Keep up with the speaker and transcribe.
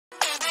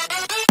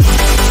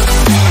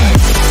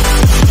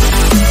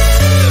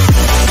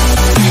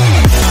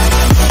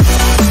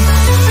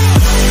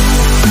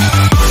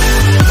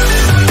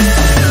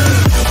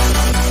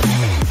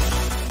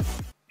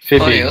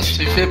Oh yeah, let's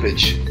do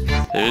Fibbage.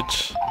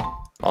 Fibbage.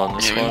 On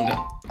this one.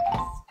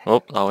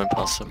 Oh, I went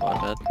past it, my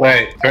bad.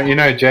 Wait, don't you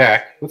know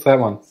Jack? What's that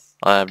one?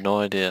 I have no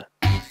idea.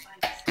 I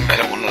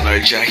don't want to know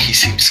Jack, he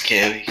seems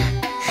scary.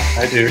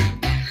 I do.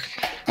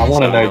 I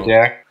want to know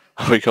Jack.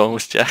 Are we going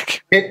with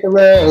Jack? Hit the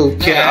road,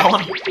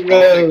 Jack. Hit the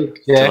road,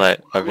 Too Jack. late,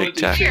 I picked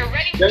Jack.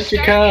 Don't you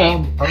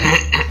come?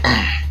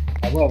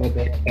 I love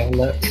it. I'll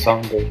let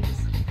song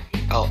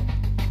go.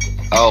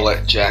 I'll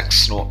let Jack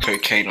snort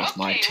cocaine off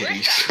my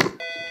titties.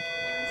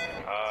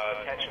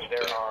 Attention,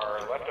 there are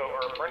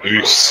leftover french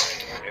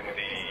Peace. fries in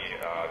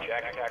the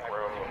Jack Attack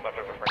room.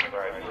 Leftover french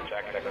fries in the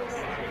Jack Attack room.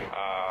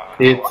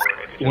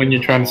 It's when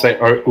you're trying to say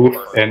oh oof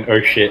and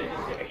oh shit.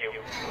 Thank you.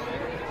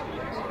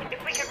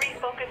 If we could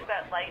refocus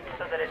that light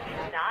so that it's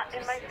not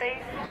in my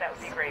face, that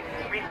would be great.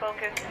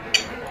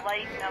 Refocus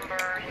light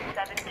number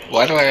 17.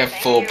 Why do I have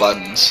 4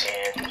 buttons?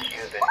 And use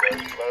it to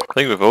I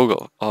think we've all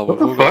got. Oh, What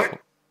we've the all fuck? got.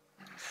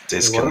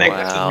 Disconnected.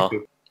 Wow,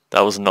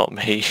 that was not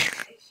me.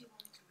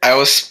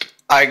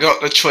 I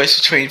got the choice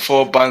between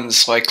 4 buttons,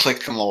 so I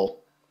clicked them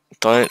all.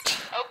 Don't.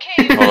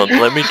 Okay. Hold on,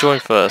 let me join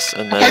first,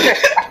 and then.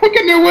 I think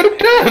I know what it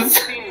does.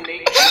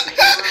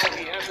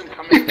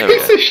 There we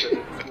Piece go. of shit.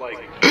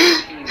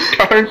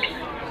 Don't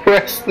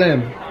press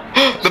them.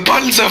 The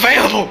buttons are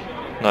available!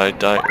 No,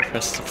 don't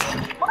press the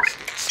button.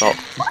 Stop.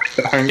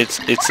 Don't It's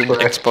an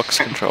press. Xbox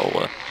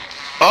controller.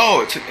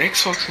 Oh, it's an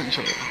Xbox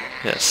controller.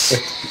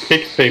 Yes.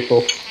 Pick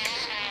people.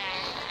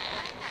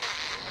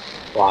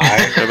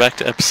 Why? Go back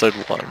to episode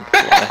 1.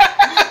 Why?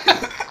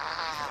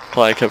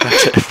 Why go back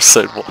to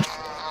episode 1?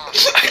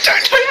 I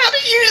don't know how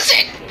to use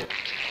it!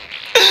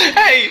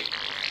 Hey!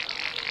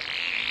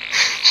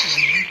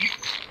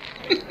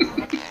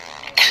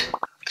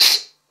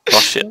 Oh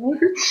shit.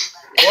 What?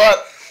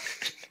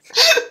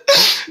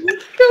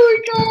 What's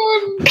going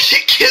on?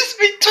 It gives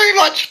me too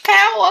much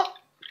power!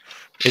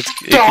 It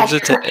gives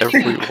it to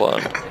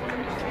everyone.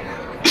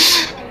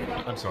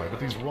 I'm sorry, but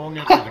these wrong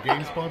answers to the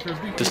game sponsors,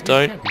 Just these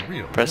don't can't be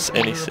real. press They're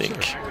anything.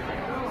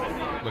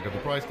 absurd. Look, if the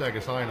price tag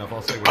is high enough,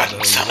 I'll say whatever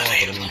the hell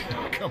you want, but I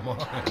mean, come on.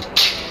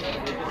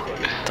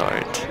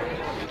 Don't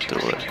do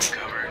it.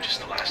 Just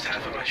the last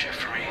half of my shift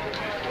for me.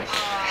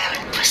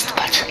 Press the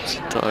buttons.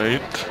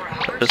 Don't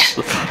press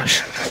the button.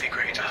 That'd be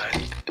great.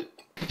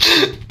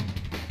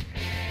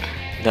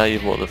 Now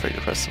you're more than free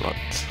to press the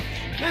buttons.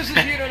 This is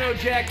You Don't Know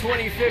Jack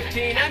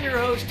 2015. I'm your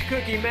host,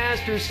 Cookie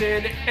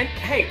Masterson. And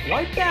hey,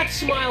 wipe that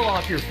smile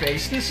off your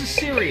face. This is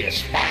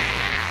serious.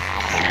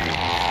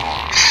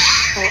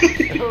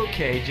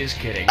 Okay, just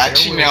kidding.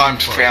 Actually, There now will I'm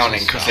be fun, frowning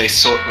so because stop. they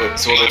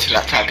sorted to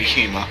that type of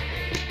humor.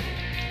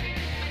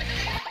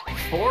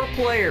 4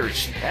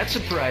 players. That's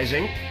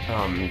surprising.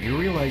 You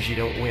realize you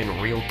don't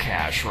win real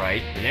cash,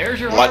 right? There's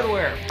your What?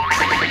 hardware.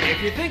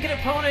 If you think an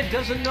opponent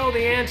doesn't know the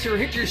answer,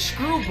 hit your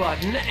screw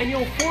button and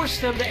you'll force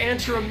them to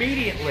answer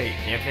immediately.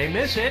 If they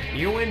miss it,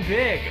 you win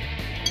big.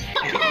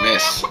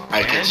 Miss. I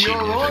And guess you your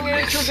wrong never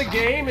answer miss. to the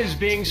game is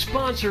being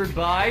sponsored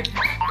by...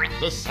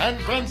 The San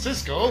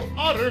Francisco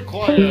Otter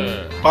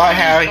Choir. Bye,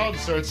 Harry.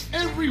 Concerts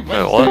every Wait,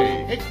 what?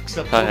 Wednesday,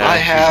 except Hi, for Bye,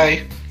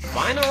 Harry.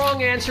 Find the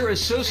wrong answer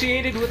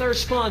associated with our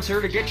sponsor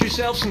to get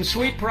yourself some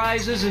sweet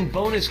prizes and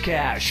bonus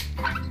cash.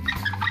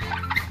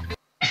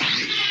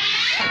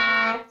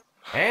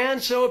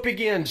 And so it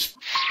begins.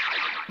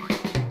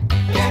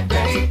 Get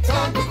ready,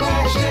 time for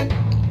question.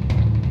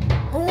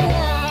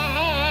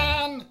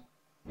 1.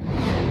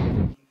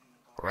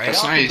 Right That's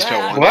off not how the you spell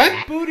bat, one. What?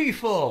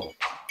 Bootyful.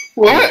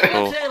 What?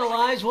 Let's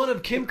analyze one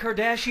of Kim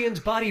Kardashian's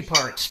body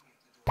parts.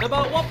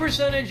 About what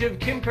percentage of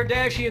Kim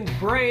Kardashian's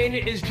brain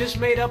is just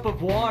made up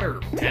of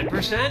water?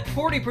 10%,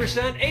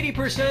 40%,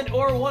 80%,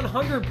 or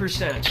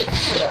 100%?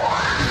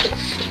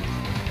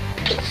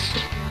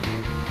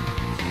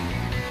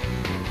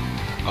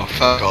 Oh,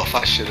 fuck off.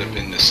 I should have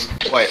been this.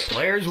 Wait.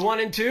 Players 1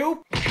 and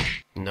 2?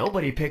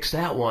 Nobody picks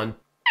that one.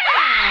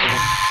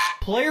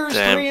 Players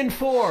Damn. 3 and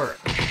 4.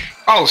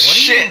 Oh, What are you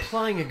shit.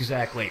 implying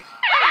exactly?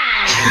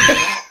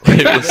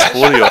 It was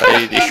 40 or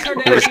 80. Kim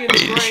It was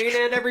Kardashian's 80.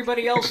 brain and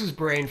everybody else's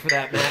brain, for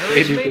that matter,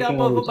 is made up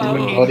of about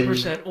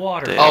 80%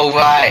 water. Damn. Oh,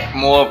 right.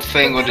 More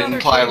thing would That other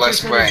imply less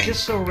 20% is brain.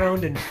 just so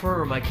round and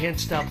firm, I can't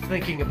stop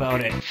thinking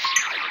about it.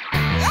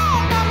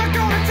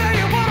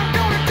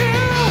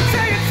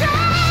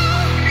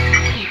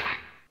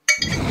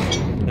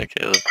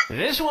 Okay, look.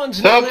 This one's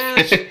Stop. known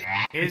as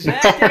His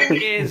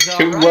Acting Is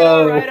Too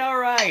Alright, low.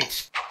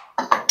 alright.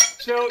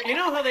 So, you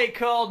know how they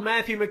called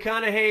Matthew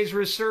McConaughey's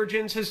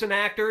resurgence as an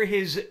actor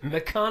his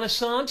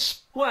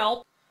McConaissance?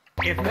 Well,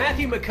 if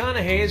Matthew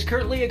McConaughey is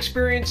currently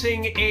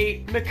experiencing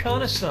a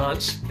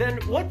McConaissance, then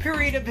what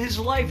period of his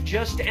life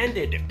just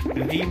ended?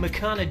 The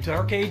McCona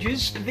Dark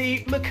Ages,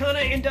 the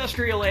McCona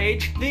Industrial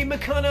Age, the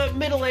McCona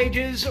Middle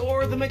Ages,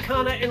 or the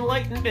McCona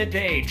Enlightenment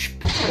Age?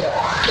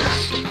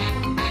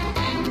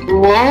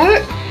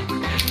 What?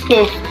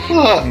 The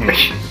fuck?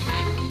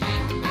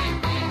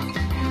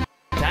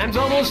 Time's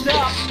almost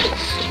up.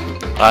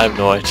 I have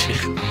no idea.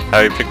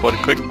 Harry, pick one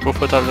quick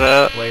before time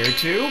out. Player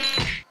 2.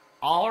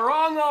 All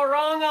wrong, all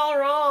wrong, all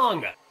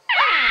wrong.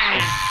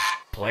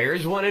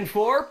 Players 1 and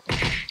 4.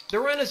 The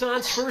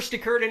Renaissance first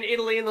occurred in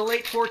Italy in the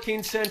late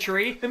 14th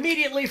century,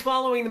 immediately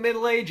following the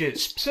Middle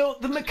Ages. So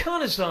the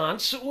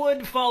Mechanisance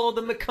would follow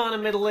the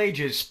Mechana Middle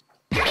Ages.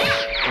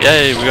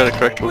 Yay, we got a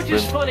correct one. Which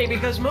is funny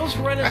because most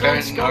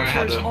Renaissance don't know how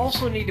sculptures to-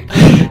 also need to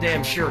paint their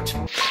damn shirt.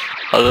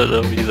 I don't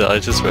know either, I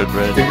just read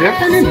red. Is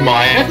that any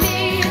Maya?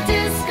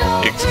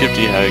 It skipped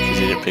you, Harry, because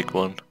you didn't pick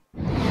one.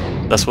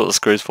 That's what the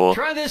screw's for.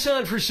 Try this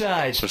on for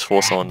size. Just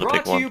force someone to Brought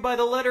pick to you one. by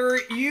the letter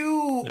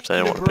U. If they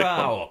don't want to pick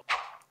one.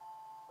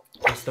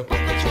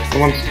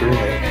 Someone screwed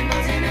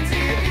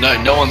it.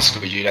 No one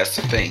screwed you, that's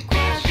the thing.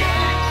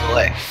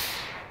 Select.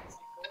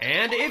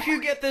 And if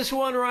you get this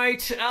one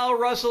right, I'll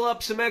rustle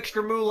up some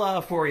extra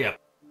moolah for you.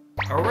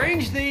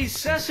 Arrange these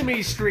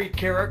Sesame Street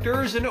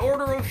characters in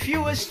order of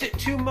fewest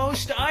to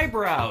most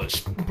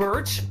eyebrows.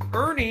 Bert,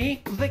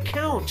 Ernie, the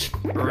Count.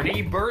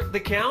 Ernie, Bert, the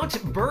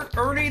Count. Bert,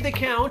 Ernie, the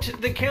Count.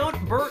 The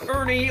Count, Bert,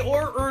 Ernie,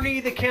 or Ernie,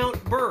 the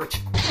Count, Bert.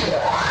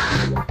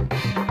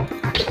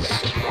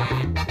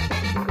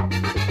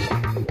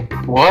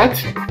 What?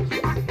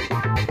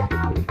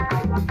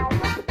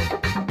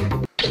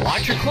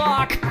 Watch your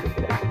clock.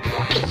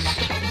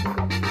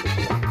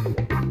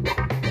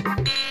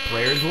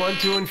 Players 1,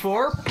 2, and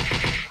 4.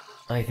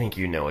 I think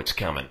you know it's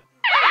coming.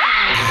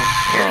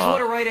 Here's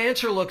what a right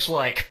answer looks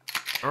like.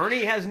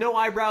 Ernie has no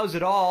eyebrows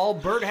at all,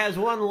 Bert has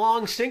one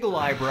long single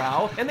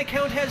eyebrow, and the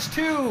Count has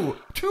two.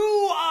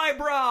 2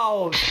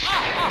 eyebrows!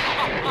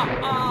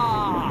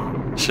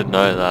 Should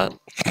know that.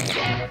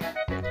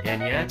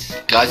 And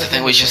yet... Guys, I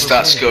think we should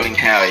start screwing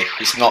Harry.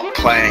 He's not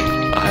playing.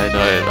 I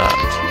know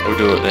that. We'll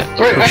do it then.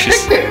 Wait, I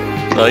Just- picked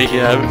it! No, you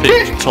haven't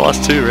picked. The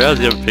last 2 rounds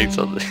you haven't picked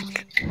something.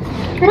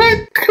 But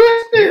I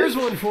couldn't! Here's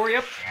one for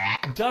you.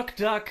 Duck,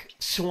 Duck,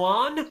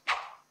 Swan.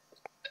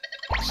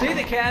 Say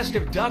the cast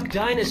of Duck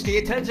Dynasty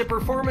attends a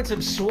performance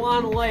of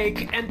Swan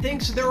Lake and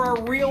thinks there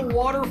are real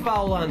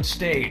waterfowl on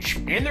stage.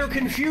 In their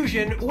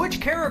confusion,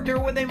 which character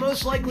would they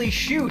most likely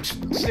shoot?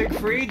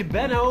 Siegfried,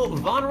 Benno,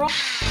 Von Ro...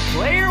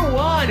 Player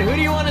 1, who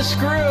do you want to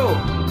screw?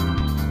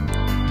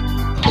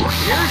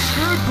 You're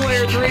screwed,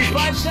 player 3.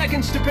 5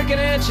 seconds to pick an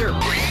answer.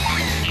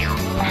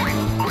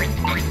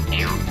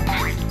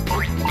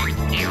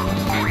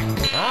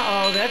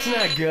 Uh-oh, that's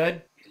not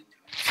good.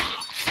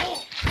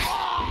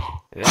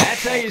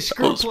 That's how you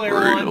screw That's player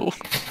 1. brutal.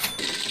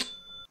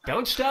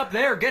 Don't stop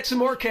there, get some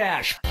more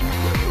cash.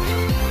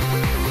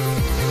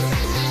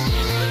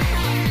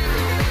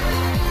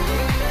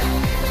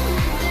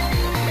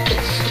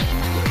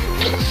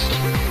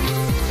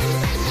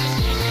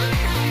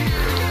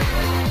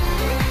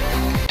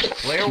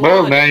 Player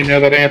Well, 1. now you know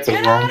that answer's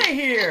Get wrong. out of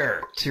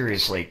here!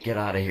 Seriously, get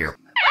out of here.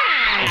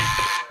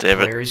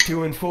 Damn it. Players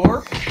 2 and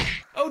 4.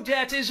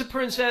 Odette is a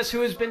princess who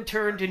has been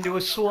turned into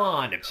a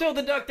swan, so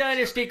the Duck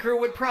Dynasty crew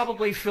would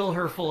probably fill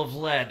her full of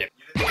lead.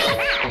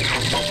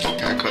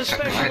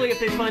 Especially if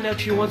they find out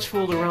she once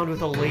fooled around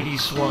with a lady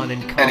swan in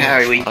college. And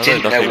Harry, we I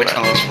didn't know know nothing which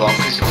about one was wrong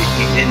because we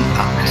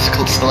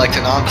didn't select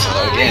an answer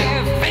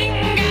again.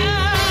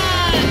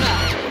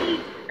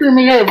 Screw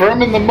me over,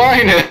 I'm in the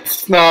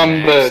minus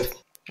numbers.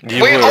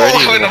 You We're were all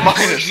already in the in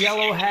minus.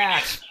 Yellow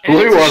hat.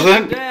 Blue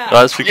wasn't.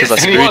 That's because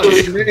Yes, I and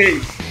he screwed was.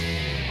 you.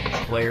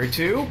 Player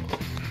 2.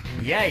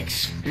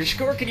 Yikes. Your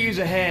score could use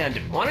a hand.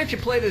 Why don't you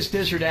play this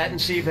this or that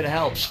and see if it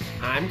helps?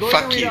 I'm going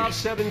Fuck to read you. off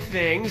 7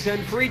 things,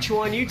 and for each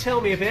one you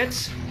tell me if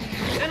it's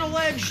an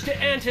alleged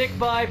antic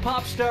by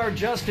pop star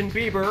Justin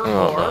Bieber,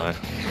 Oh, or no.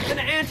 an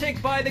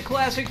antic by the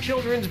classic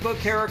children's book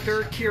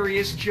character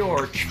Curious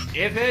George.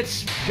 If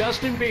it's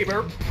Justin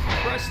Bieber,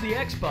 press the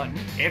X button.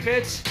 If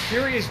it's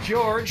Curious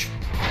George,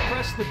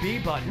 press the B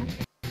button.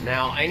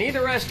 Now, I need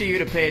the rest of you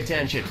to pay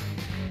attention.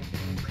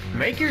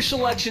 Make your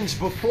selections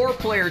before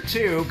player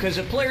 2, because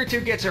if player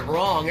 2 gets it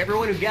wrong,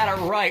 everyone who got it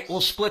right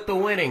will split the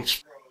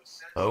winnings.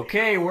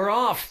 Okay, we're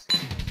off.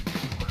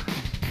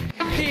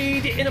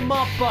 Peed in a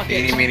mop bucket.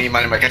 Eeny, meeny,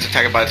 money, mo. Gets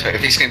attacked by the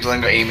If he screams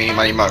lingo, eeny, meeny,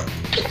 money, mo.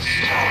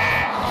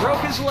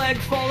 Broke his leg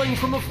falling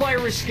from a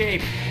fire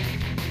escape.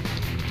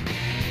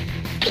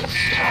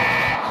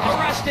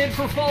 Arrested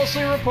for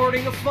falsely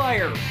reporting a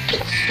fire.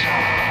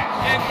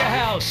 At the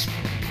house.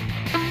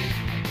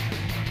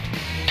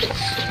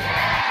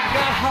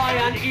 Got high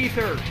on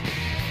ether.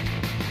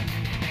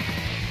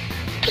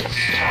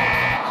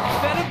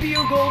 Fed a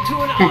bugle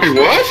to an Wait,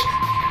 what?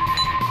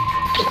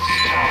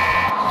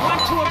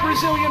 Went to a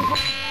Brazilian...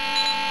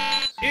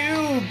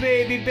 Ew,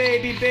 baby,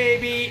 baby,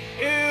 baby,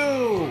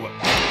 ew.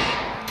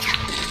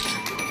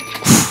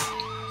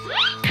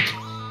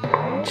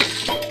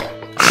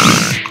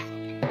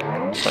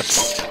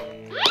 That's...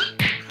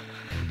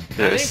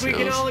 I think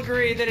we can all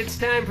agree that it's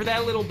time for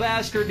that little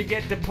bastard to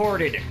get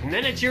deported. And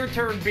then it's your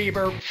turn,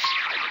 Bieber.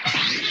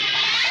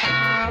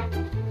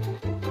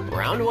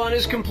 Round 1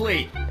 is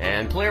complete,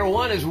 and player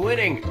 1 is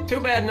winning. Too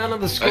bad none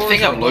of the scores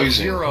think are I'm above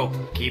losing. 0.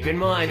 Keep in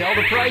mind, all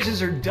the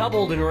prizes are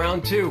doubled in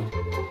round 2.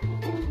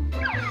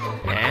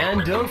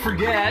 And don't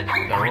forget,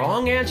 the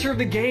wrong answer of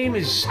the game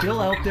is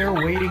still out there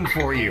waiting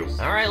for you.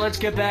 Alright, let's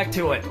get back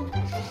to it.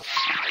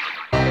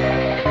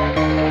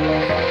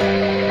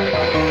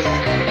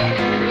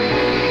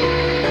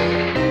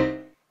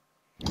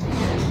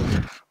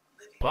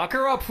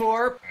 Bucker up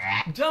for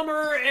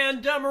Dumber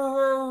and Dumberer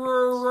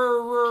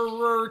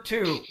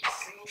 2.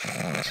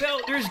 So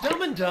there's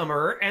Dumb and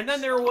Dumber, and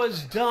then there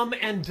was Dumb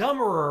and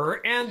Dumberer,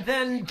 and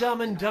then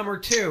Dumb and Dumber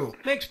 2.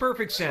 Makes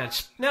perfect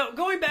sense. Now,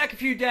 going back a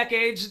few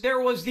decades, there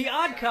was The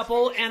Odd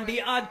Couple and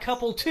The Odd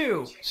Couple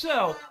 2.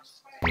 So,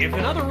 if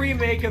another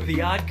remake of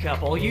The Odd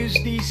Couple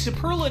used the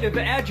superlative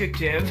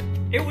adjective,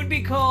 it would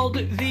be called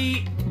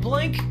The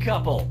Blank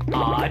Couple.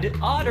 Odd,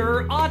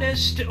 odder,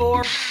 oddest,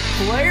 or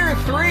Player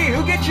 3,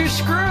 who gets your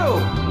screw?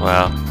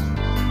 Wow.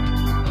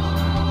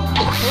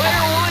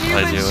 Player 1, you've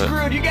I been do it.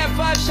 screwed. You got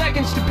 5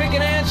 seconds to pick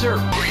an answer.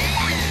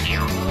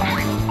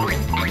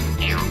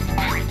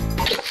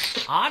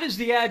 Odd is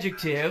the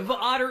adjective,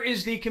 odder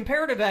is the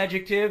comparative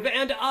adjective,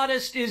 and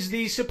oddest is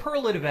the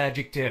superlative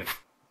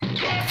adjective.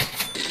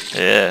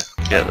 Yeah,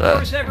 get Of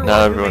course, that.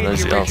 Now everyone who made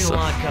knows the the original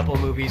answer. Odd Couple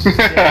movies is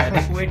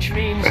dead, which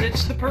means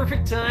it's the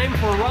perfect time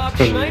for Rob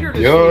Schneider to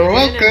You're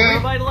swoop in and welcome.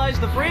 revitalize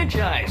the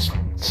franchise.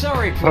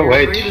 Sorry, Oh Player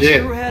wait, 3, the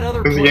shit. screw had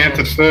other Because he plans.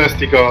 answered first,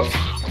 he got...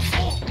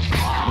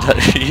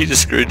 You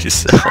just screwed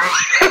yourself.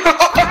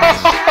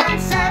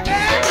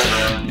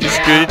 You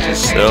screwed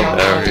yourself,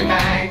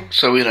 Harry.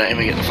 So we don't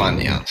even get to find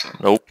the answer.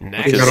 Nope,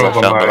 Next. because I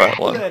found the right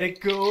one. Let it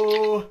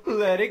go,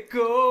 let it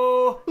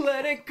go,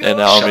 let it go. And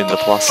now I'm in the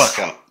plus.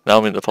 Fuck up. Now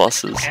I'm in the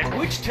pluses. At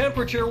which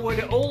temperature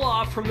would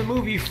Olaf from the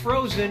movie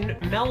Frozen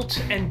melt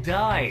and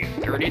die?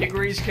 30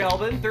 degrees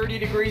Kelvin, 30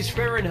 degrees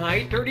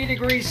Fahrenheit, 30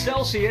 degrees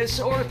Celsius,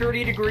 or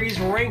 30 degrees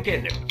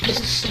Rankine? He's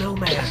a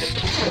snowman.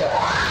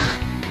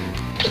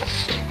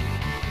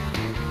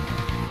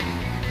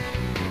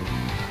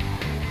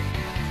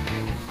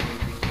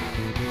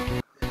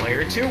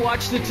 Player 2,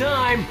 watch the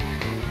time.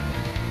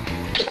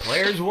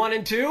 Players 1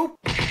 and 2?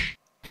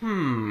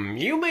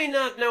 You may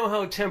not know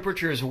how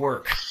temperatures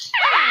work.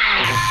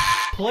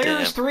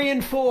 Players 3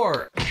 and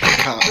 4.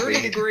 Can't 30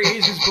 read.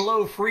 degrees is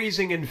below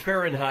freezing in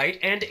Fahrenheit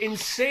and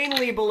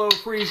insanely below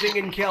freezing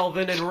in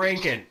Kelvin and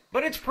Rankine.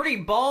 But it's pretty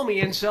balmy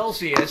in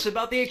Celsius,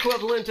 about the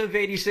equivalent of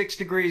 86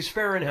 degrees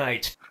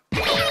Fahrenheit.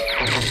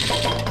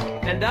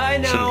 And I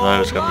know, Should've known it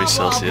was gonna be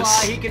blah, blah, blah,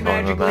 Celsius. he can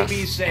Knowing my magically math.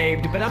 be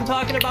saved, but I'm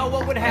talking about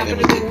what would happen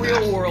in the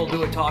real world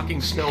to a talking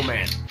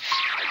snowman.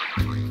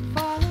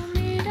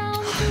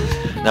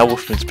 Now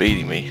Wolfman's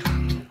beating me.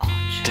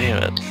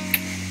 Damn it.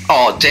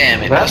 Oh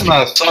damn! It That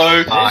must be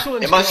so. This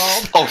one's It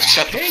must. called Oh,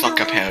 shut the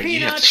fuck up, Kangaroo, Harry! You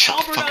have to Peanut, shut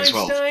the Albert fuck as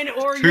well. Einstein,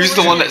 or Who's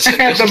the one that I said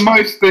had this? the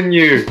most than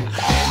you.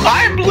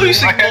 I'm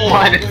losing I had more.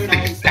 mine at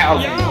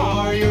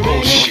 6,000.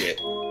 Bullshit.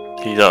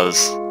 He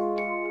does.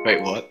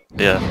 Wait, what?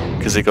 Yeah,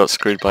 because he got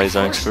screwed by his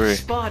own screw.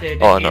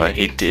 Spotted Oh no, in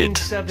he did.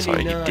 Sorry,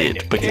 he 1879.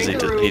 did. Because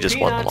he just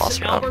won the Kangaroo, last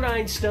Peanuts, Albert round.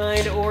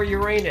 Einstein or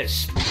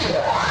Uranus?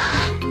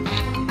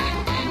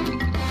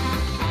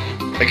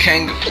 A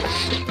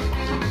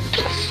kangaroo.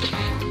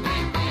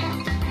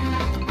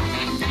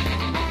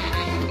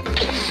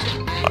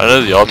 I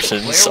know the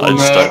options, I just don't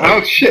know.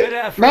 Oh shit. Good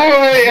effort. No, wait,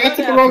 I Good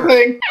answered the wrong effort.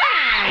 thing.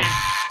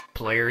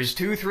 Players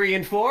 2, 3,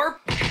 and 4.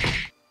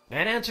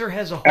 That answer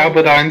has a hole.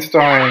 Albert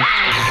Einstein.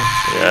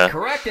 The Yeah.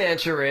 correct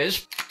answer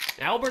is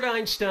Albert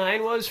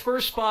Einstein was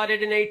first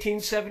spotted in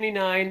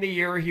 1879, the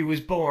year he was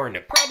born.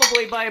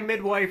 Probably by a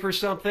midwife or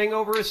something,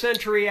 over a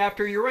century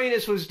after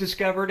Uranus was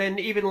discovered and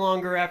even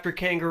longer after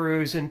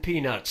kangaroos and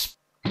peanuts.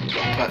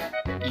 But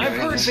I've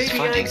heard this is baby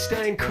funny.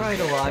 Einstein cried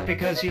a lot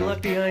because he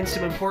left behind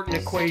some important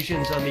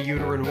equations on the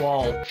uterine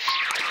wall.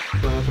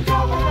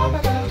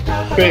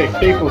 Big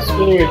people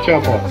screw each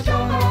other.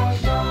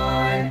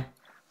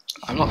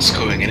 I'm not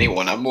screwing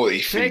anyone. I'm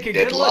already Take feeling a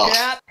dead good look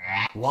last.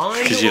 at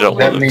wine. 'Cause you don't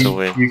That want them means to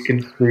win. you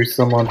can screw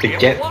someone to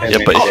get them. Yeah,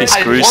 but if Oh, he I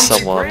screws want to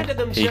someone,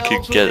 he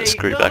could get it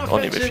screwed back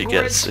on him if he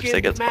gets if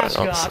they get the right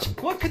answer.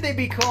 What could they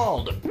be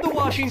called? The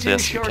Washington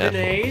Yes, be careful.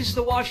 Chardonnays,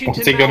 the Washington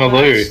What's he gonna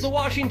Malbecs, lose? the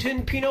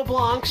Washington Pinot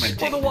Blancs,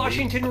 or the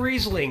Washington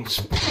Rieslings.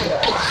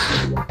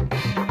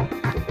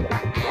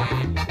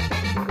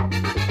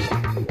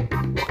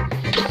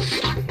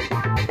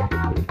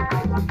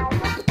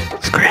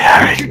 Screw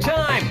Harry. Your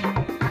time.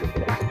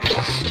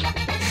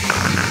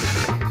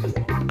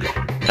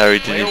 Harry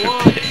didn't Player even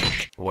one.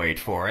 pick. Wait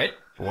for it.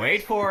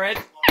 Wait for it.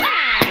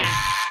 I knew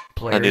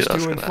Players that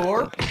was 2 and gonna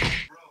 4. happen.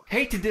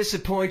 Hate to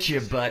disappoint you,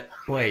 but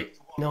wait.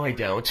 No, I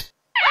don't.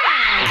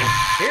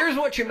 Here's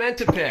what you meant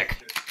to pick.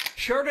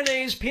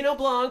 Chardonnays, Pinot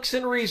Blancs,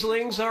 and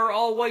Rieslings are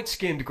all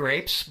white-skinned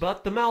grapes,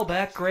 but the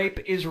Malbec grape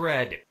is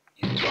red.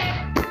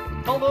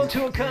 Although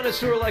to a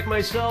connoisseur like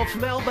myself,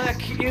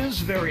 Malbec is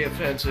very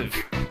offensive.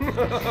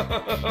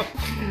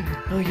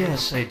 Oh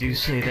yes, I do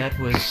say that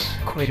was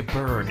quite a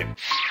burn.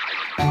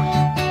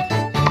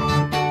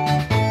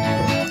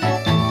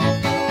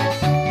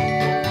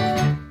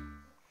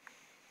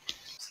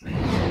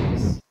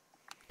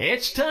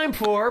 It's time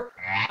for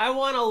I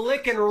Wanna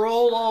Lick and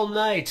Roll All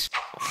Night.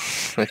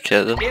 Look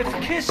at them.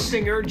 If Kiss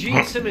singer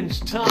Gene Simmons'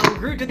 tongue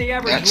grew to the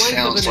average That length of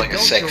sounds an like a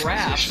adult sex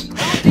giraffe's, position.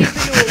 how deep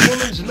into a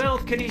woman's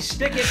mouth could he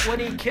stick it when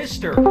he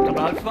kissed her?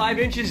 About 5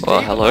 inches Well,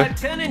 deep, hello? about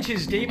 10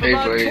 inches deep, Hey,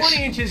 about boys.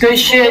 20 inches Good deep,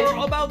 shit.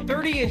 or about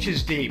 30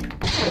 inches deep.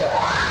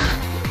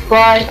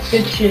 Bye.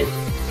 Good shit.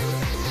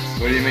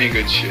 What do you mean,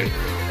 good shit?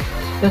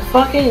 The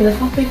fucking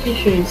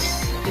picture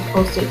is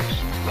posted.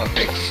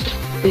 Okay.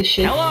 This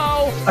shit.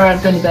 Hello? Alright,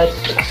 I'm going to bed.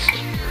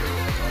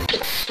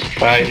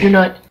 Bye. You're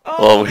not.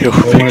 Oh, we all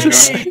think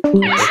this.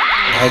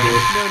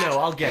 I No,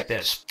 I'll get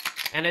this.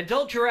 An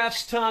adult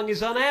giraffe's tongue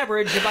is on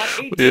average about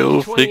 18 We all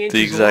to 20 think the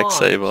inches exact long.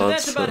 same So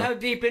that's about answer. how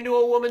deep into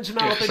a woman's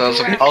mouth a sounds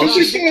giraffe like- I was tongue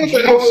just that thinking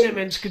Gene about-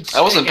 Simmons could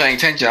I wasn't stick paying it.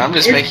 attention. I'm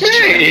just making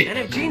sure. And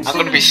if Gene I'm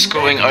gonna be Simmons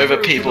screwing bent over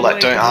over to people the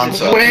that don't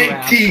length of answer. a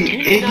giraffe, 20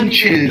 he'd not even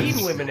inches.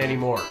 need women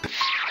anymore.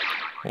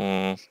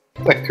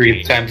 Like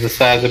 3 times the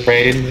size of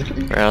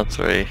Braden. Round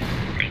 3.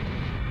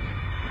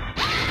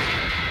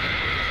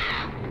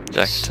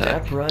 Jack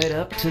attack. Step right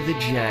up to the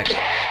jack.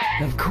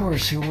 Of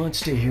course, who wants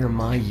to hear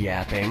my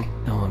yapping?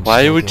 Oh, I'm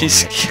Why still would you doing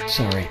it. skip?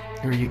 Sorry,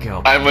 here you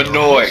go. I'm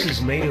annoyed. This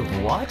is made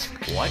of what?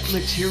 What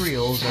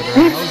materials are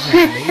their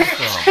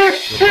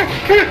houses made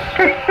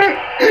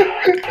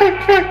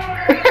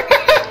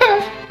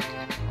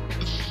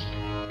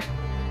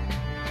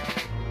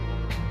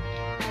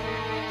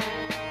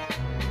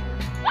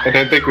I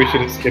don't think we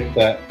should have skipped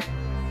that.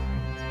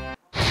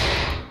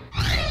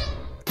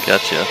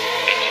 Gotcha.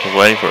 I was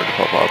waiting for it to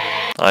pop up.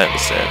 I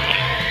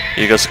understand.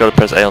 You just gotta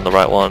press A on the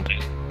right one.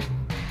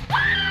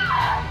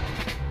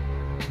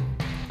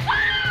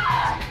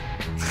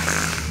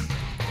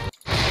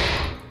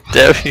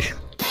 Damn you.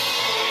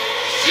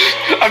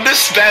 I'm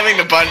just spamming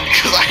the button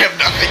because I have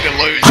nothing to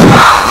lose.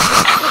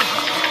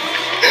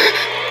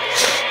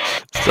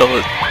 Stop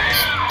it.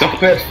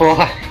 Stop it,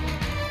 fly.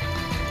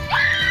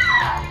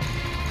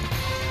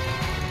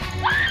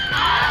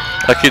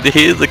 I could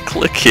hear the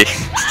clicking.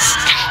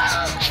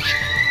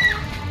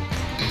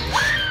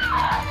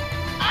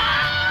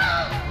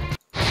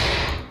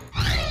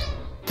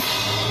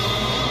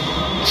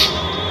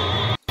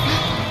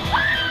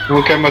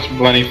 Look how much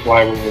money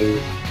Fly will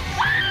lose.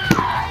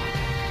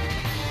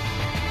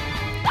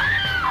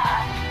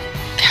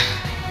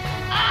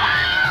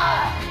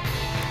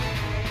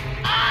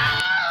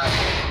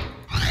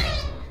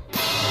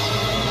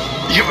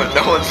 Yeah, but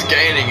no one's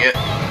gaining it.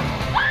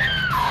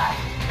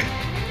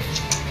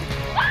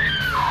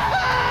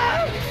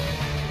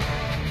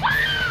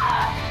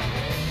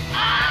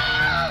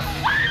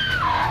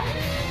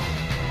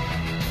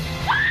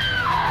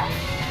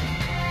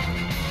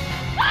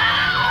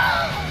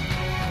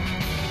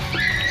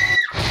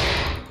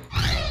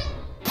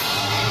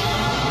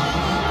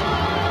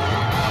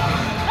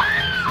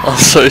 I'm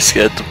so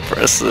scared to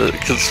press it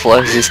because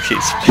Fly just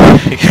keeps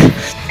moving.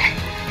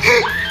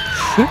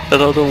 I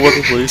don't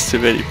want to lose too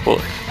many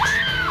points.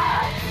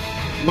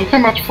 Look how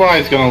much Fly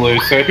is gonna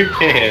lose, so who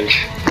cares?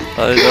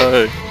 I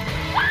know.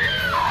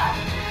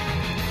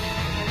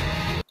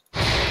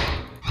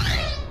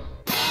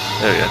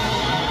 There we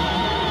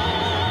go.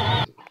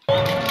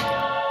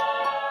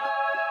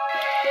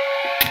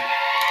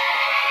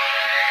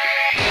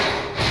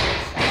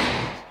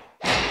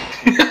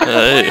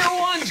 Hey. Player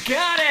one's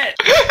got it!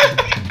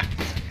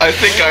 I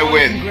think I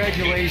win.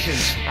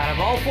 Congratulations. Out of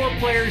all 4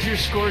 players, your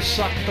score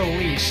sucked the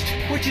least.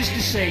 Which is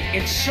to say,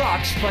 it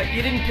sucks, but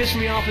you didn't piss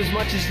me off as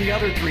much as the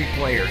other 3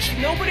 players.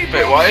 Nobody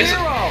broke Wait, why is it?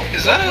 zero.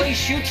 Is that Nobody a?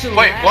 shoots and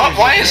Wait, what? ladders,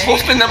 Why is okay?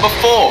 Wolfman number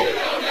 4?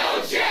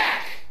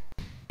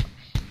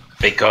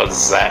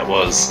 Because that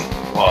was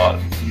what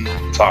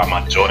time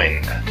I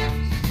joined.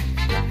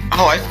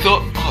 Oh, I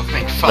thought. Oh,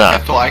 thank fuck! Nah. I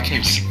thought I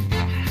came.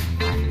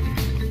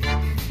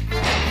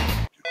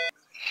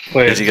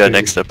 Did you go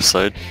next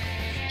episode?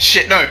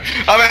 Shit! No,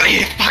 I'm out of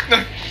here. Fuck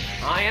no.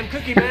 I am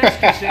Cookie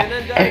Masterson,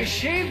 and I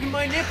shaved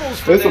my nipples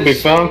for This'll be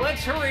fun. So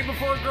let's hurry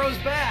before it grows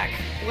back.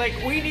 Like,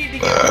 we need to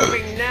get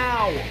moving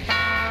now.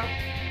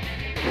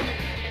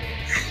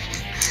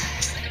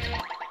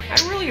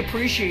 I'd really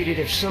appreciate it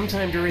if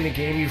sometime during the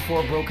game you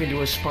 4 broke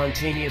into a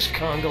spontaneous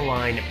conga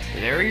line.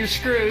 There are your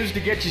screws to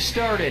get you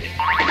started.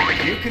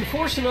 You can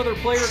force another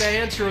player to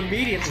answer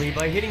immediately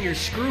by hitting your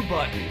screw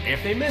button.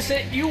 If they miss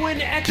it, you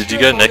win extra Did you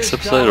go next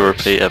bonus episode or dollars.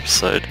 repeat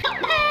episode?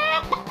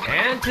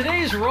 And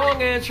today's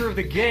wrong answer of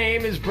the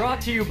game is brought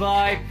to you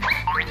by...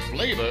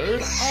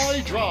 Flavored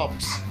eye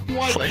drops.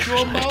 Why let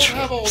your mouth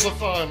have all the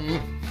fun?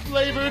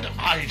 Flavored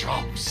eye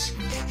drops.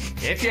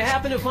 If you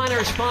happen to find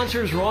our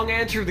sponsor's wrong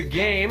answer of the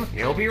game,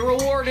 you'll be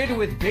rewarded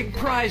with big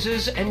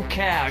prizes and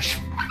cash.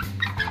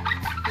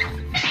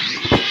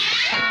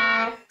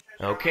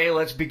 Okay,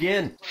 let's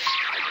begin.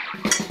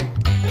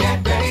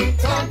 Get ready,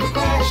 time for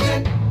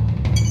question.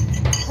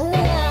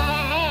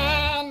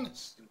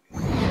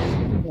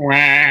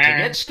 To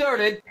get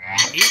started,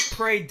 Eat,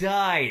 Pray,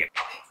 Die.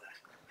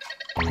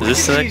 Is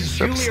this the next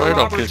Julia episode? I'm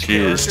Roberts'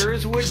 confused.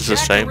 characters would This is the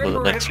Jack same the with the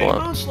Ripper next have been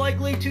one. most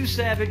likely to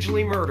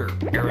savagely murder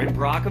Erin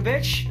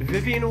Brockovich,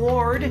 Vivian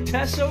Ward,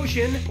 Tess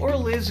Ocean, or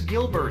Liz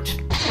Gilbert.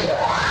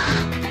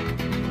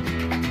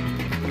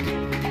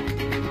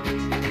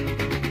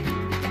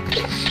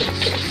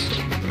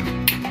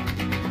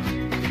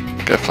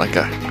 Go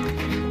Flanker.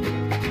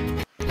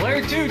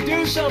 Player 2,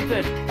 do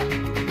something!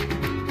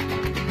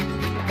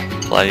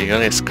 Like, you're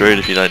gonna get screwed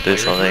if you don't do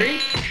something.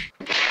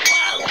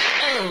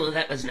 Oh,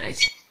 that was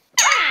nice.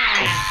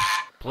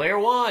 Player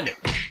 1.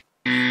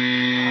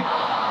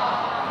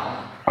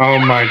 Oh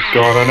my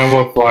god, I know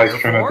what Fly's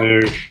trying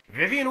to do.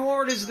 Vivian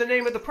Ward is the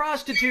name of the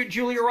prostitute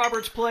Julia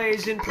Roberts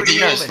plays in What Pretty are you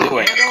guys Woman.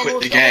 doing? And Quit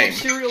almost the game. all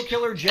serial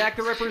killer Jack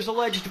the Ripper's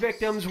alleged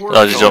victims were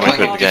Oh, did you want me to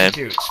quit the game?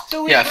 prostitutes.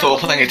 So Yeah, I thought we were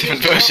playing a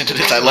different version to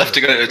this. I left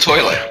to go to the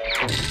toilet.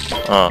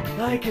 Oh,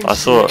 I can I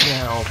see thought. it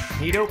now.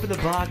 He'd open the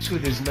box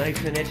with his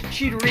knife in it.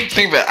 She'd reach.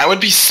 Think about it, I would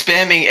be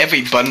spamming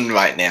every button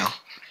right now.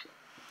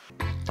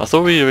 I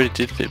thought we already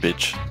did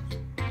Fibbage.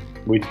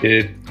 We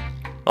did.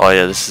 Oh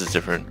yeah, this is a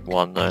different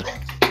one though.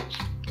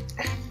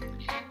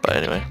 But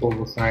anyway. All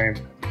the same.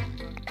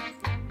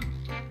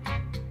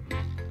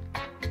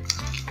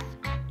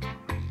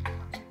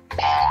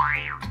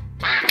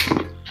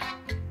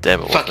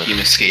 Damn it, Fuck wasn't you, it?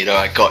 mosquito,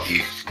 I got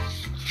you.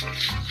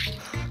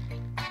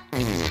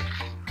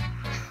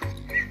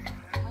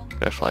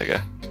 Go fly, go.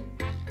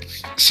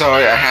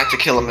 Sorry, I had to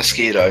kill a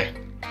mosquito.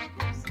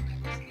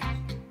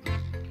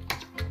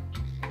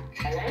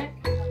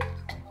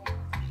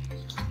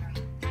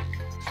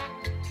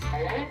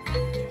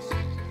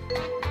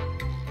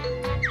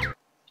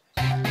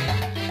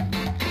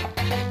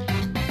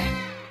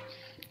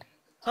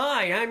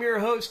 Hi, I'm your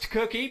host,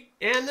 Cookie,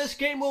 and this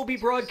game will be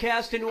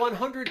broadcast in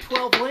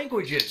 112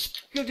 languages.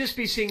 You'll just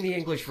be seeing the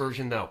English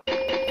version, though.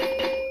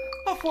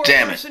 A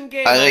four-person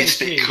game, I only I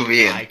speak see.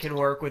 Korean. I can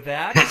work with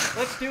that.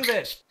 Let's do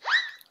this.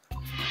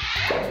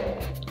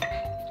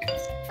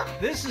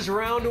 This is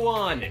round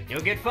one.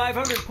 You'll get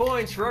 500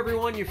 points for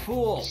everyone you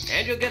fool,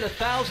 and you'll get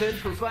 1,000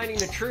 for finding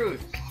the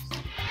truth.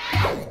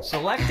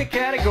 Select a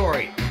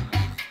category.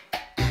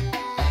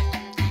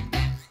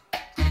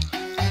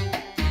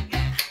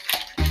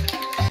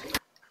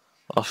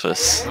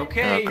 Office.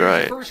 Okay, Oh, here's the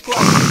great. first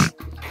question.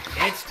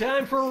 It's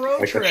time for a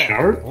road Like a trip.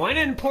 shark? When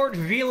in Port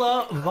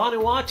Vila,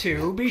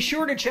 Vanuatu, be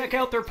sure to check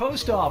out their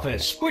post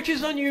office, which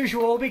is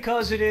unusual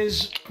because it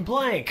is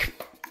blank.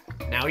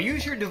 Now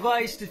use your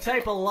device to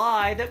type a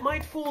lie that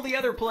might fool the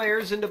other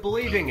players into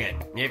believing it.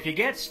 If you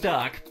get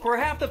stuck, for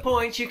half the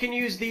points you can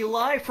use the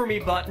Lie For Me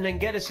button and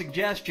get a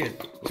suggestion.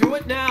 Do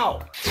it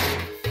now!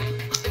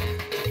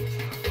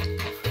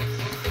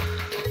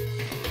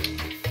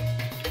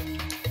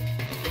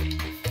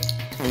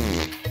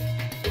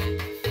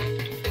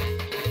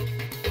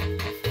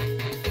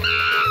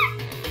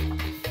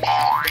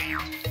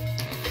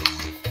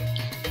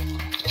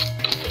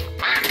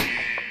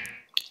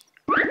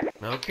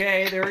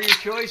 Okay, there are your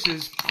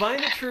choices.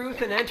 Find the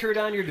truth and enter it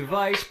on your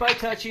device by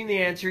touching the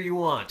answer you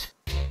want.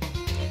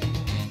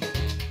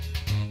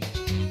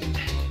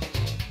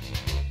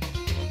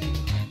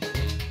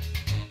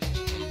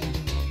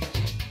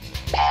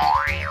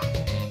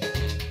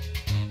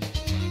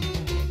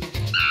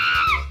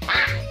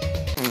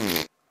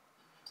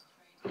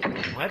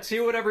 Let's see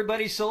what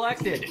everybody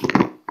selected.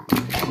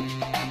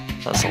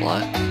 That's a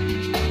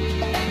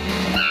lie.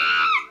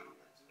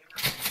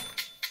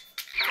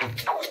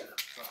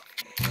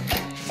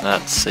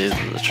 That's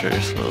either the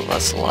truth or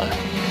that's a lie.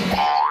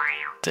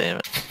 Damn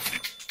it.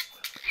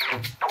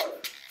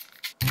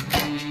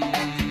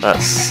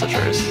 That's the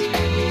truth.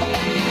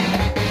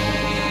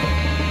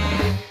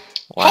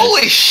 Why?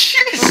 Holy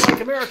shit!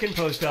 Unlike American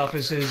post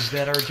offices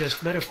that are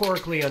just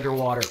metaphorically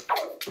underwater.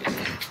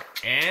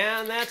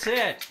 And that's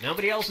it.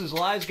 Nobody else's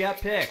lies got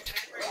picked.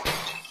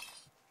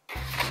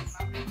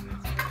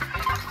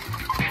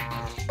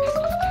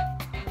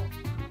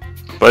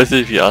 Both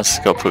of you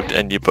answers got picked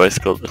and you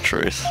both got the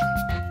truth.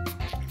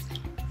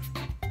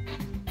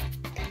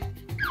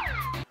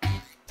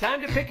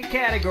 Time to pick a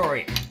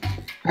category.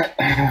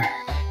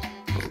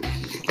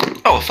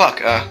 Oh fuck,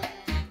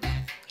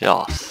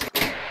 Yes.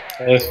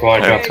 That's why I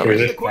got Okay, through here's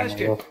this the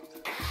question. one.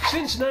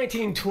 Since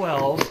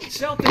 1912,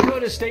 South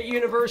Dakota State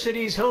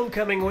University's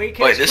homecoming week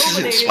has Wait, this isn't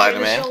culminated in a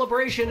Spider-Man.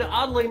 celebration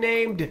oddly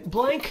named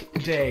Blank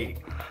Day.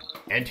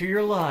 Enter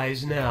your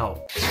lies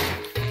now.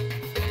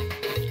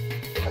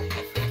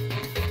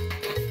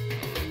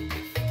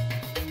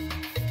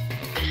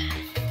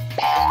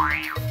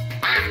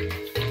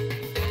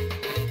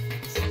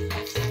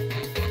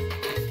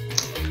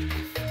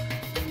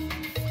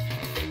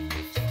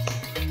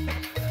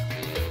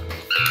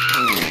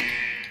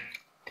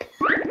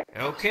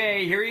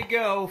 Okay, here you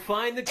go.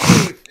 Find the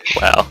truth.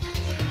 Wow.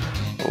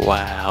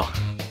 Wow.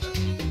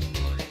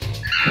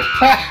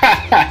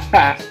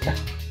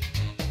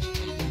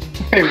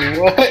 Hey,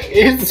 what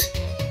is...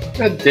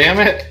 God damn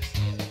it.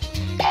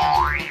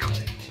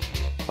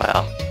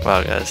 Wow.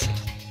 Wow, guys.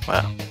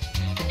 Wow.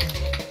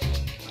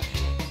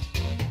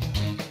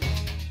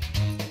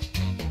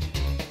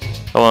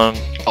 Come on.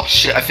 oh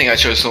shit, I think I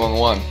chose the wrong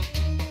one.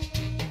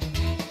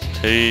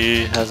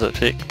 Who has it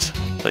picked?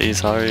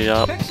 Please hurry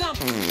up. Pick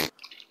something.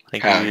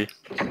 Thank Ah. you.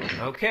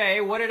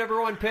 Okay, what did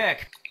everyone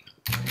pick?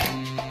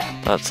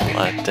 That's a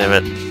lie.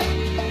 Damn it.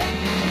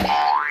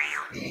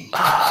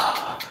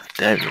 Ah,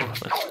 damn you.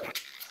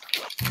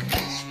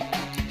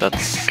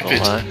 That's a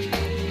lie.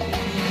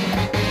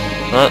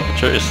 Not the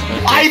truth.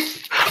 Okay.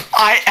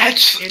 I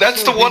actually,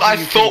 that's the one I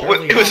thought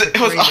it was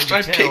after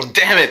I picked,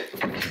 damn it.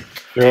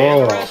 The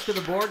Sure. rest of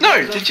the board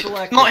No, goes did you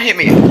unselected. not hit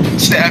me?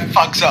 That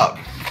fucks up.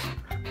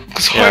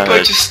 Because Yeah, Hobo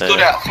I just said stood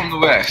it. out from the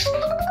rest.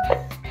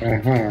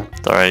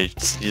 Sorry,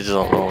 you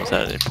don't know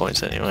without any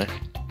points anyway.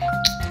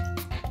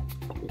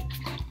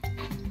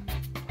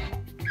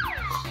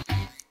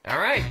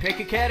 Alright,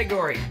 pick a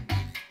category.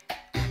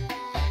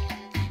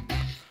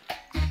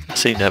 I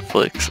see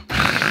Netflix.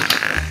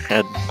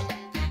 And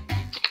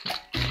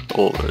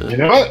You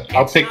know what?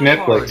 I'll pick Not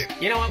Netflix.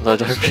 hard. You know what? no,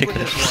 Let's don't stick pick with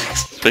this one.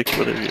 Netflix. Pick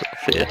whatever you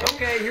fear.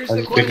 Okay, here's I'll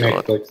the just pick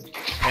question. Netflix.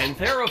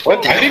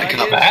 Pantherophobia I didn't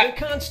come is back.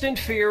 the constant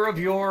fear of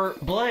your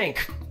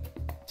blank.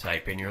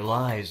 Type in your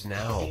lies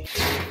now.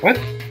 What?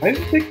 I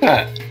didn't pick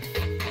that.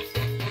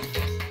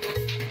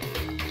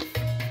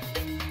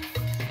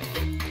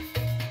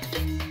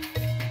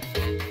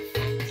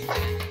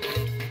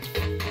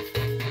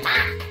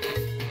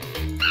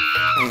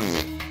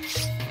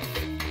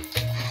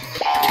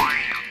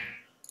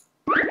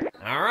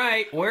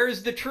 Alright,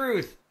 where's the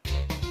truth?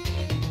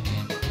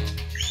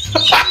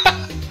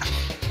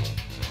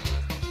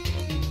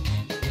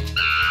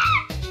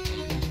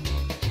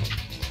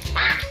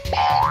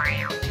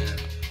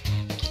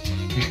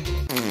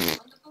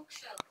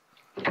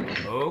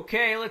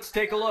 Okay, let's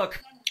take a look.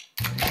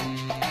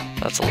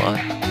 That's a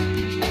lie.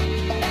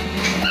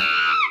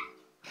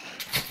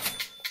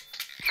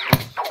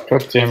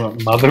 God damn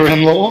it,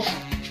 mother-in-law?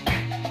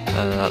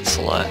 And that's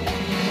a lie.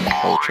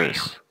 Whole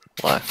truth.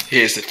 Lie.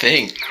 Here's the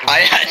thing.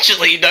 I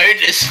actually know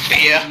this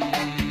fear.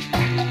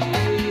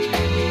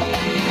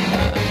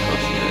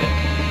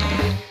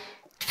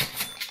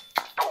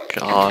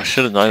 God, I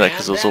should have known that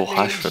because it was all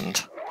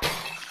hyphened.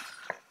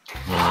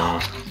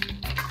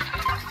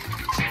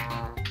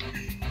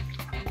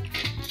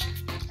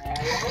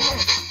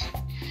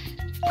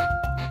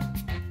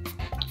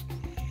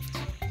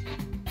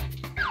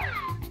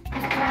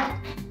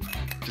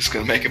 Just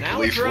gonna make a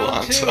Now it's believable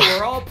round answer. two,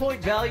 where all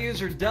point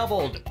values are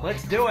doubled.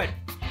 Let's do it.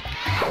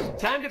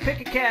 Time to pick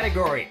a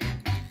category.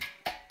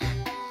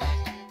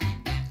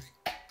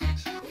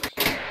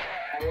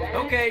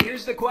 Okay,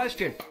 here's the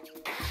question.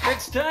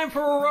 It's time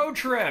for a road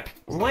trip.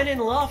 When in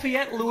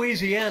Lafayette,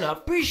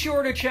 Louisiana, be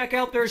sure to check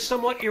out their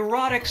somewhat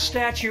erotic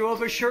statue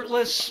of a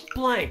shirtless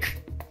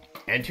blank.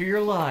 Enter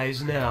your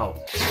lies now.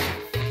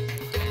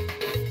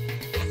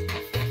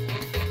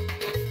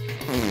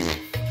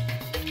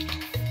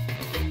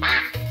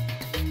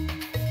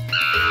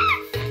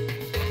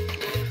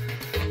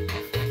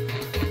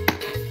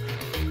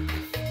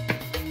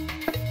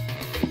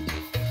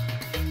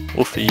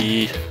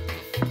 Woofy.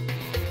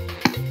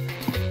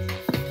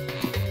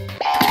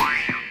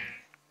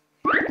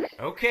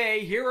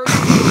 Okay, here are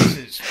the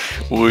choices.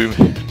 Woo.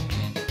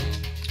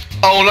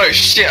 Oh no,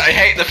 shit, I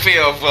hate the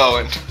fear of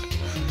blowing.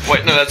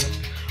 Wait, no, that's...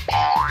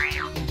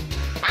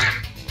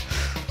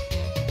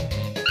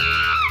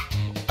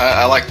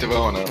 I like the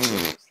blowing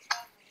answer.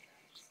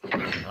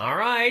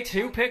 Alright,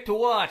 who picked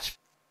what?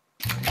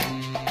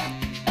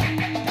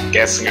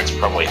 Guessing it's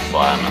probably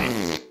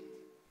fireman.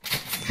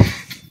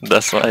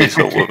 That's why he's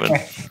a woman.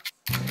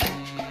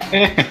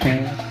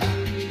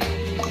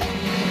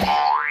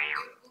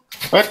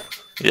 What?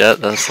 Yeah,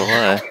 that's a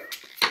lie.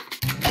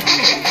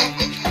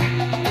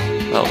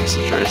 That was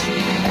the truth.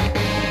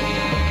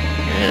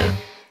 Yeah.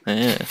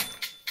 Yeah.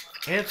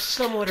 If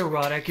somewhat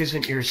erotic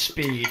isn't your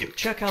speed,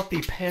 check out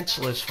the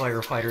pantsless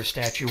firefighter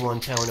statue one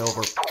town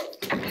over.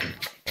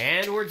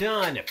 And we're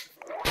done.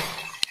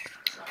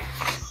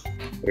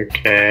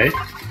 Okay.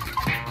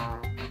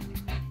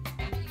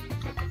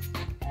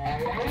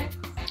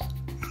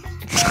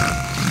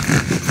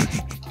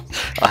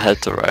 I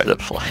had to write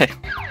it for him.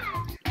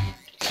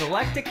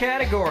 Select a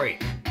category.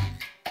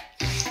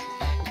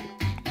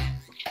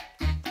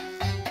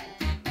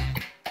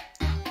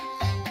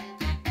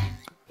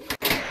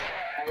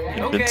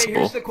 Okay, Invincible.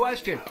 here's the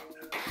question.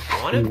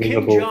 One of Kim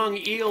Invincible.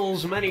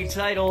 Jong-il's many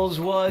titles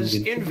was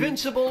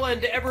Invincible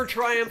and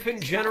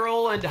Ever-Triumphant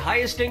General and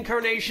Highest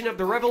Incarnation of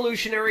the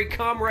Revolutionary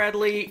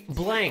Comradely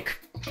blank.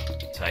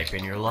 Type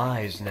in your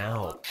lies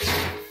now.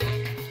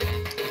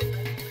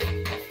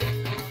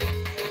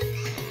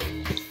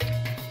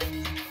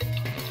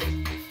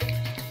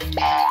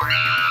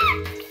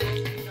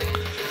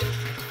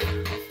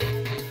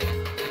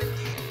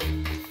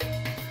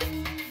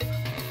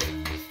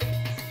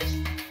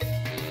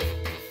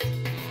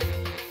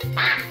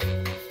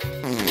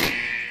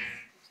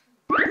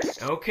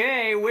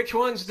 Okay, which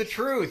one's the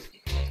truth?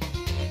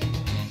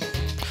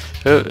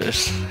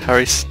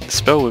 Harry,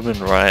 spell women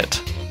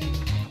right.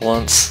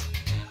 Once.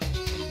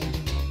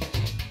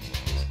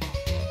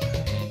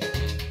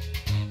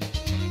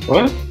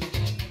 What?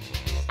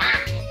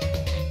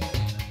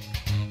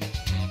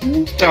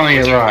 Who's telling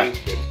you right?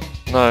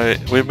 No,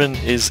 women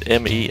is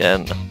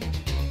M-E-N.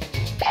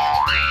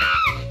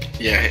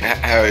 Yeah,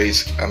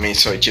 Harry's,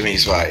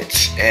 Jimmy's right.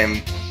 It's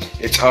M,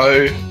 it's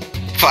O,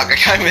 fuck, I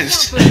can't even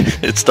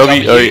It's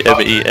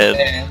W-O-M-E-N.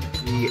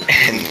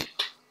 M-E-N.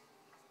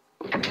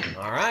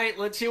 Alright,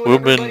 let's see what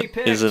everybody Woman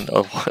picked. isn't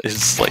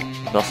is like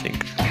nothing.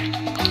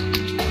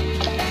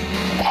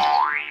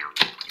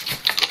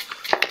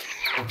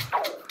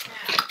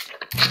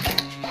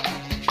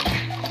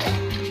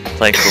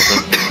 Thanks,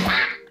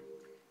 woman.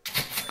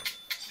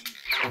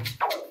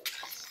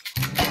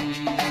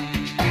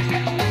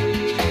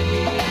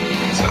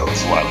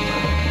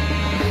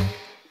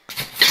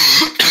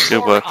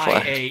 Good work,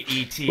 Fly.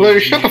 Larry,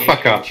 shut the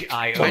fuck up. Look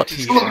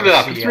it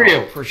up, it's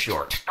real. For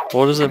short.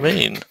 What does it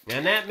mean?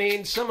 And that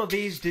means some of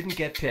these didn't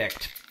get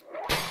picked.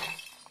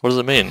 What does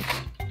it mean?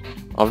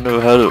 I've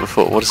never heard of it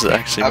before. What does it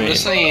actually I'm mean?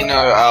 just letting you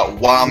know,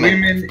 woman.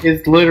 Women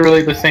is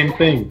literally the same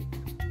thing.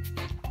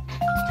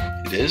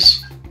 It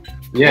is?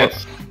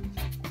 Yes.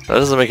 That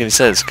doesn't make any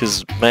sense,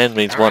 because man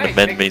means one and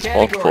men means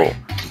multiple.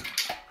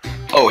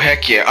 Oh,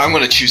 heck yeah, I'm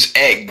gonna choose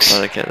eggs.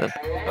 Okay then.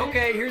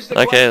 Okay, here's the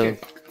Okay question.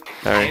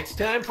 then. Alright. It's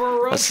time for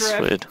a road That's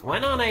trip. weird.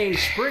 When on a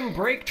spring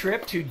break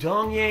trip to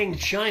Dongyang,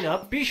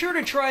 China, be sure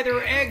to try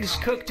their eggs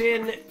cooked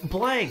in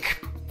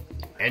blank.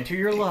 Enter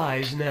your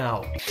lies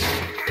now.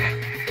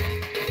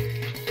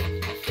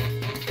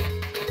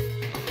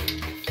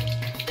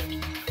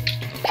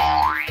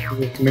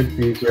 It's meant to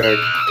be a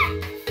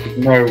joke.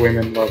 No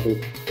women love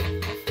it.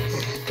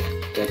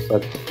 Yes,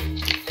 that's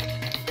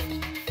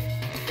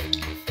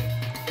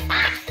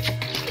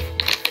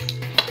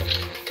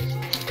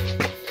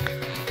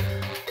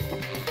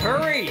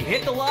Hurry!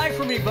 Hit the lie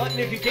for me button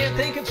if you can't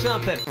think of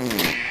something.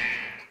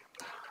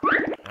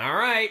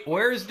 Alright,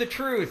 where's the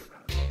truth?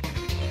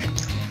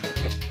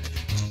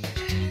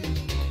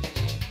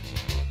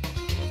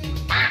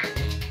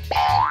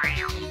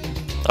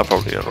 I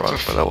probably got it wrong,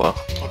 but oh well.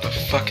 What the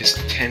fuck is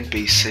 10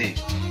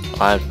 BC?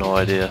 I have no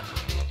idea.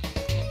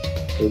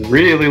 a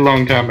really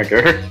long time ago.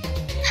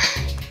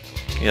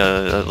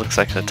 Yeah, it looks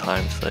like a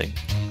time thing.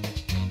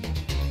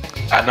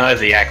 I know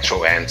the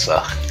actual answer.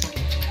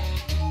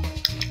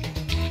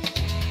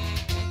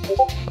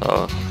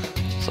 Oh,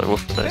 so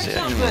Wolfman knows the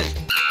actual.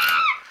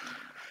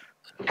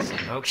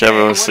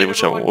 Okay,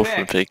 Whichever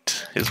Wolfman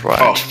picked is right.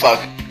 Oh fuck.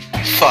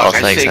 Fuck, Oh,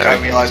 I thanks, think Harry.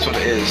 I realised what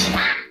it is.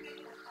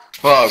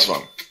 Well, that was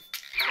one.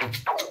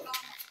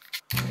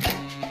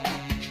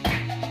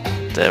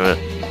 Damn it.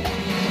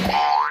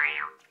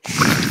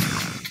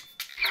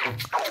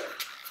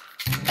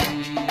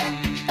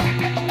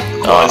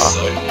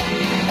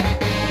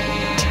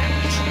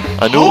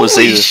 I knew it was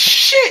Holy either.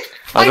 shit!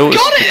 I knew it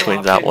got was it!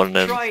 between that one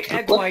and Try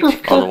egg the white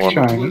other one.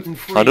 China.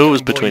 I knew it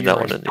was between that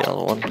one and the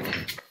other one.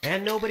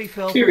 And nobody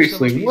fell for some of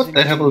Seriously, these what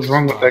the hell is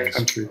wrong with that ingredients.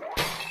 country?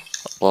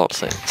 A lot of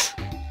things.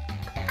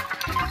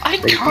 I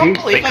can't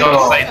believe I Because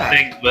got they that.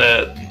 think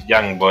the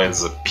young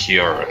boys are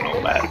pure and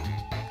all that.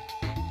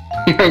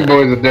 Young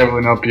boys are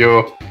definitely not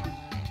pure.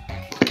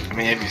 I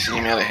mean, have you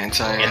seen me at a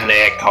hentai? In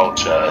their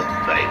culture,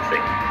 they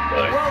think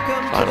so.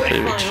 Welcome Final to the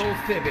Fibbage. final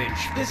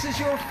Fibbage. This is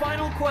your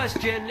final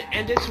question,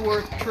 and it's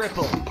worth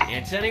triple.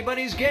 It's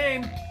anybody's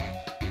game.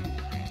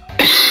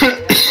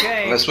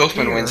 Okay, Unless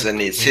Wolfman here wins, then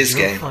it's is his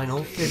your game.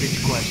 Final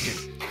Fibbage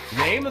question.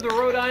 Name of the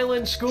Rhode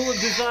Island School of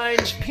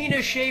Design's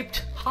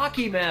penis-shaped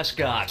hockey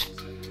mascot.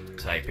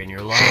 Type in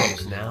your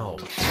lines now.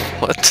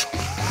 What?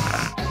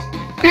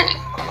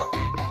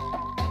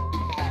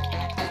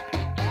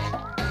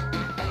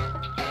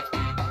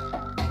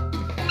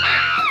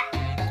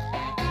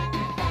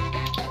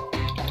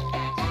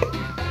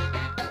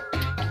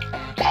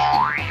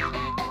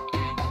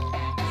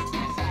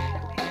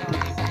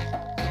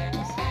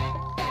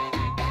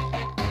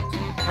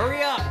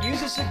 Hurry up!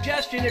 Use a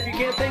suggestion if you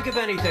can't think of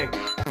anything.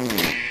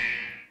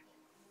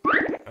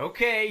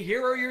 Okay,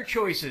 here are your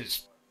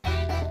choices.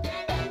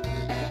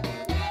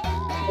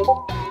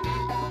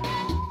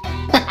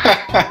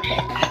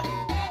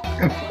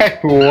 Wait,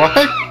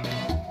 what?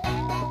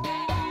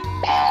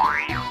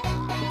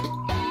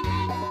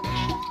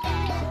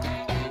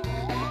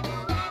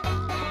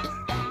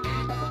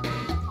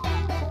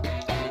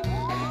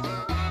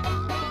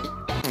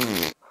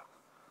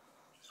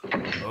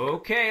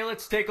 Okay,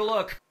 let's take a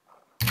look.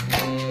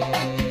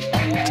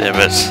 Damn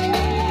it.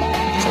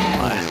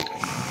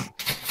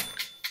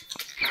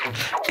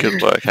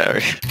 Good work,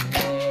 Harry.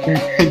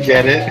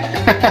 Get it?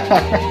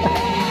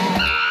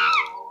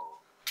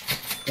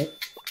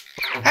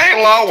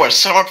 Hey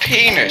Lois, our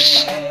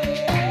penis!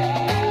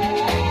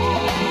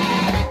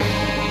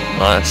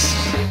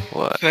 Nice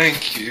work.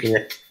 Thank you.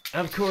 Yeah.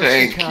 Of course,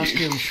 Thank the you.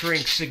 costume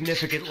shrinks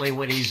significantly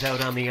when he's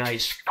out on the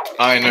ice.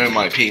 I know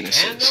my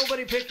penis And is.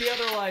 nobody picked the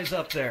other lies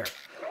up there.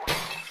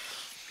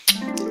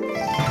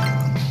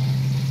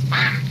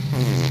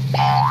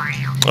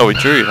 Oh, we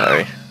drew,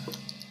 Harry.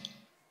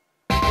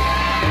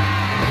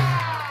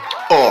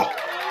 Oh,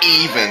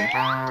 even.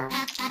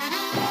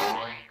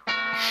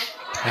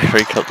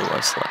 Harry got the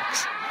most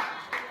likes.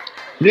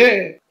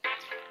 Yeah.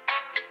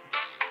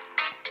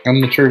 I'm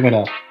the true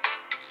winner.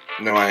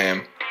 No, I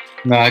am.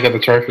 No, I got the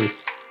trophy.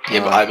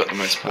 Yeah, but I got the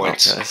most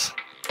points. Guys.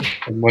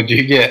 And what'd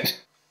you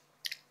get?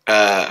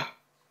 To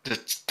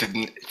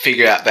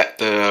figure out that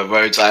the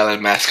Rhodes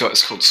Island mascot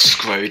is called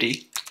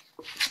Scrody.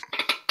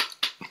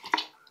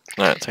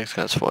 Alright, thanks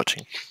guys for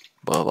watching.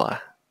 Bye bye.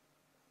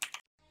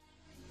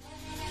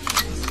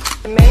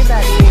 Can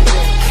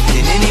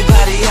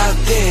anybody out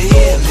there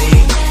hear me?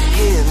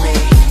 Hear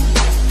me?